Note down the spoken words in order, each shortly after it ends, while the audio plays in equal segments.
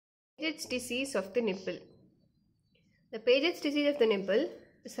Paget's disease of the nipple. The Paget's disease of the nipple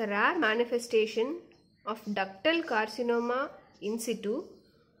is a rare manifestation of ductal carcinoma in situ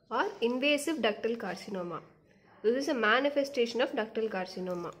or invasive ductal carcinoma. This is a manifestation of ductal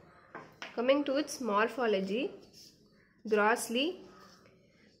carcinoma. Coming to its morphology, grossly,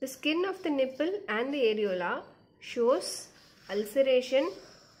 the skin of the nipple and the areola shows ulceration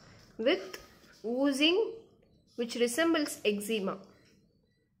with oozing which resembles eczema,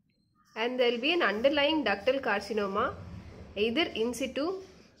 and there will be an underlying ductal carcinoma either in situ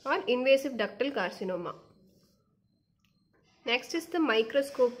or invasive ductal carcinoma. Next is the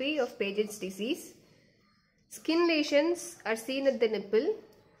microscopy of Paget's disease. Skin lesions are seen at the nipple,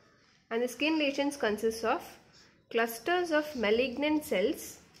 and the skin lesions consist of clusters of malignant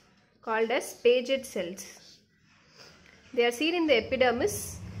cells called as Paget cells. They are seen in the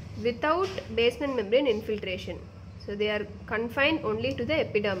epidermis without basement membrane infiltration. So they are confined only to the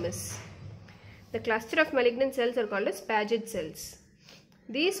epidermis. The cluster of malignant cells are called as Paget cells.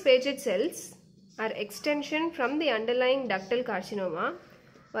 These Paget cells are extension from the underlying ductal carcinoma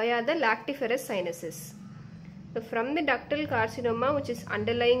via the lactiferous sinuses. So from the ductal carcinoma which is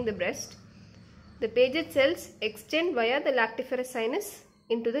underlying the breast, the Paget cells extend via the lactiferous sinus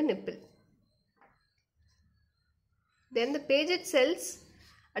into the nipple. Then the Paget cells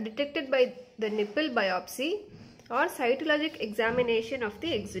are detected by the nipple biopsy or cytologic examination of the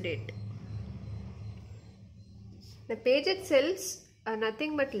exudate. The Paget cells are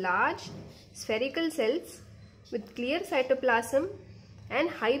nothing but large spherical cells with clear cytoplasm and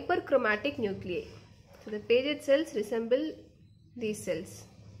hyperchromatic nuclei. So the Paget cells resemble these cells.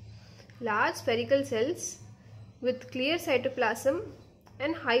 Large spherical cells with clear cytoplasm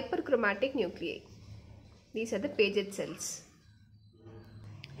and hyperchromatic nuclei. These are the Paget cells.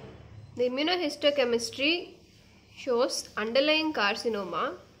 The immunohistochemistry shows underlying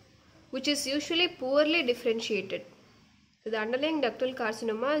carcinoma which is usually poorly differentiated. So the underlying ductal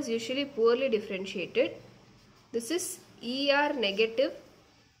carcinoma is usually poorly differentiated. This is ER negative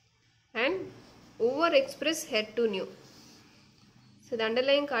and overexpress head to new. So the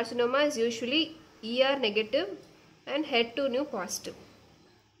underlying carcinoma is usually ER negative and head to new positive.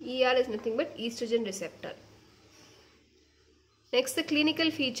 ER is nothing but estrogen receptor. Next, the clinical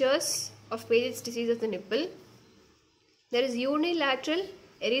features of Paget's disease of the nipple. There is unilateral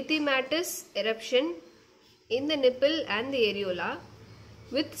erythematous eruption in the nipple and the areola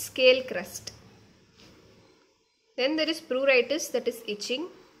with scale crust. Then there is pruritus, that is itching.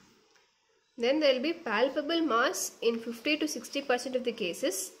 Then there will be palpable mass in 50 to 60% of the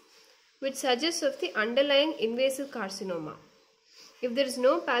cases, which suggests of the underlying invasive carcinoma. If there is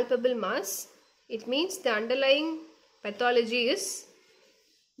no palpable mass, it means the underlying pathology is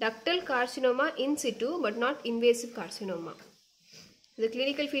ductal carcinoma in situ but not invasive carcinoma. The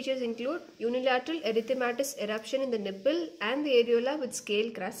clinical features include unilateral erythematous eruption in the nipple and the areola with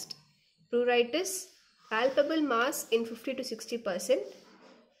scale crust, pruritus, palpable mass in 50 to 60%,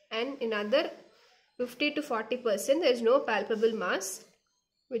 and in other 50 to 40% there is no palpable mass,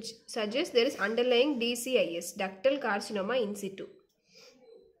 which suggests there is underlying DCIS, ductal carcinoma in situ.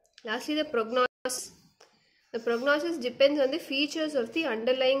 Lastly, the prognosis. The prognosis depends on the features of the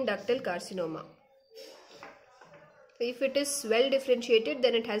underlying ductal carcinoma. If it is well differentiated,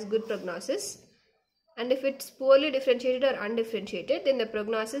 then it has good prognosis, and if it's poorly differentiated or undifferentiated, then the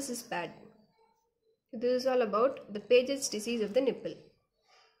prognosis is bad. This is all about the Paget's disease of the nipple.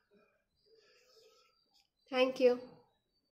 Thank you.